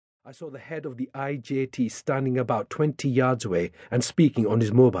I saw the head of the IJT standing about 20 yards away and speaking on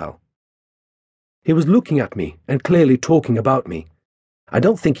his mobile. He was looking at me and clearly talking about me. I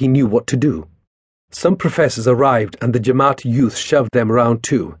don't think he knew what to do. Some professors arrived and the Jamaat youth shoved them around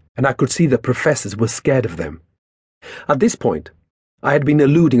too, and I could see the professors were scared of them. At this point, I had been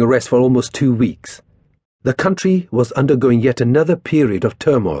eluding arrest for almost 2 weeks. The country was undergoing yet another period of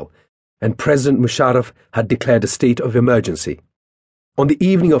turmoil, and President Musharraf had declared a state of emergency. On the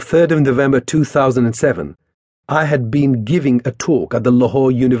evening of 3rd of November 2007, I had been giving a talk at the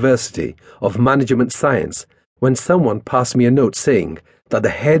Lahore University of Management Science when someone passed me a note saying that the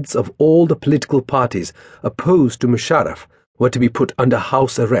heads of all the political parties opposed to Musharraf were to be put under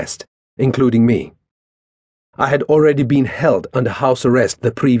house arrest, including me. I had already been held under house arrest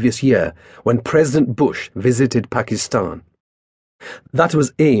the previous year when President Bush visited Pakistan. That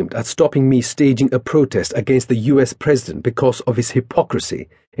was aimed at stopping me staging a protest against the US president because of his hypocrisy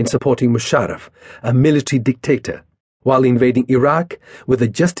in supporting Musharraf, a military dictator, while invading Iraq with the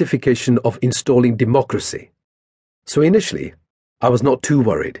justification of installing democracy. So initially, I was not too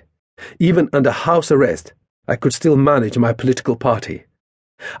worried. Even under house arrest, I could still manage my political party.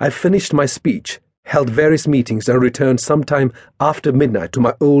 I finished my speech, held various meetings and returned sometime after midnight to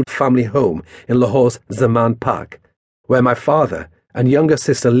my old family home in Lahore's Zaman Park, where my father and younger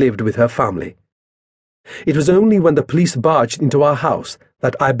sister lived with her family. It was only when the police barged into our house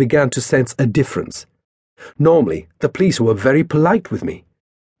that I began to sense a difference. Normally, the police were very polite with me.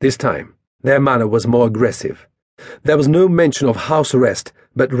 This time, their manner was more aggressive. There was no mention of house arrest,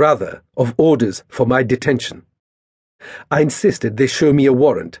 but rather of orders for my detention. I insisted they show me a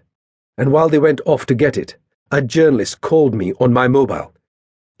warrant, and while they went off to get it, a journalist called me on my mobile.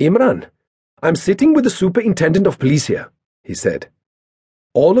 "Imran, I'm sitting with the superintendent of police here," he said.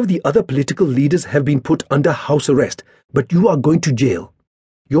 "All of the other political leaders have been put under house arrest, but you are going to jail.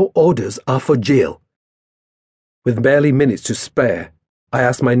 Your orders are for jail." With barely minutes to spare, I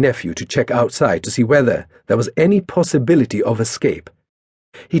asked my nephew to check outside to see whether there was any possibility of escape.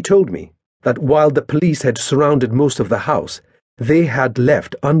 He told me that while the police had surrounded most of the house, they had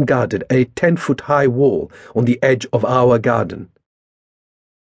left unguarded a 10-foot-high wall on the edge of our garden.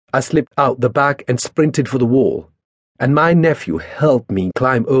 I slipped out the back and sprinted for the wall, and my nephew helped me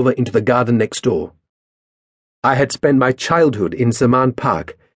climb over into the garden next door. I had spent my childhood in Zaman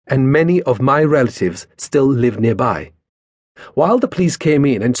Park, and many of my relatives still lived nearby. While the police came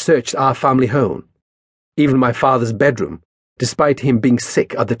in and searched our family home, even my father's bedroom, despite him being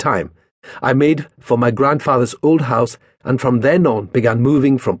sick at the time, I made for my grandfather's old house and from then on began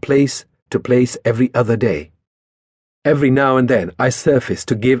moving from place to place every other day. Every now and then I surfaced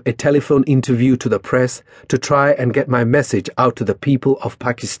to give a telephone interview to the press to try and get my message out to the people of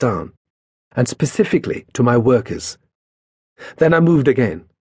Pakistan, and specifically to my workers. Then I moved again.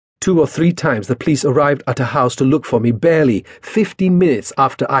 2 or 3 times the police arrived at a house to look for me barely 15 minutes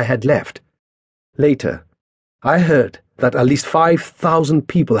after I had left. Later, I heard that at least 5,000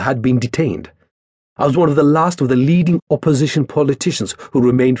 people had been detained. I was one of the last of the leading opposition politicians who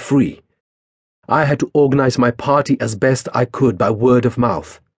remained free. I had to organize my party as best I could by word of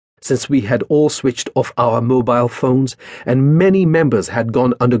mouth, since we had all switched off our mobile phones and many members had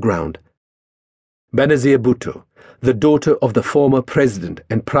gone underground. Benazir Bhutto, the daughter of the former President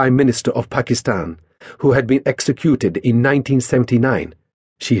and Prime Minister of Pakistan, who had been executed in 1979,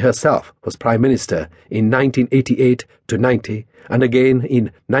 she herself was Prime Minister in 1988 to 90 and again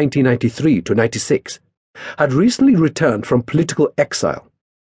in 1993 to 96, had recently returned from political exile.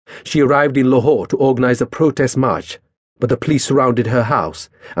 She arrived in Lahore to organize a protest march, but the police surrounded her house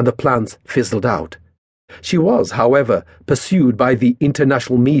and the plans fizzled out. She was, however, pursued by the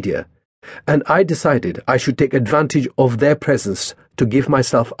international media, and I decided I should take advantage of their presence to give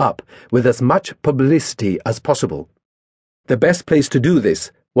myself up with as much publicity as possible. The best place to do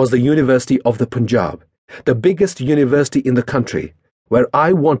this was the University of the Punjab, the biggest university in the country, where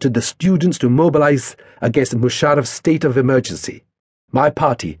I wanted the students to mobilize against Musharraf's state of emergency. My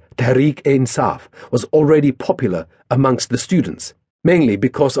party, Tehreek-e-Insaf, was already popular amongst the students, mainly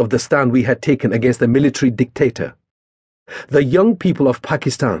because of the stand we had taken against the military dictator. The young people of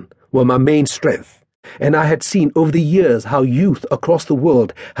Pakistan were my main strength, and I had seen over the years how youth across the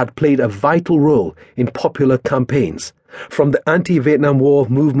world had played a vital role in popular campaigns, from the anti-Vietnam War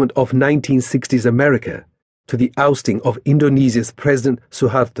movement of 1960s America to the ousting of Indonesia's President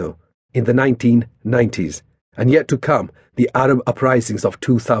Suharto in the 1990s, and yet to come, the Arab uprisings of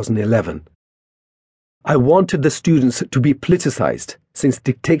 2011. I wanted the students to be politicized, since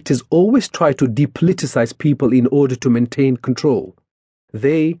dictators always try to depoliticize people in order to maintain control.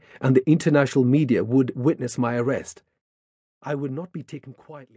 They and the international media would witness my arrest. I would not be taken quietly.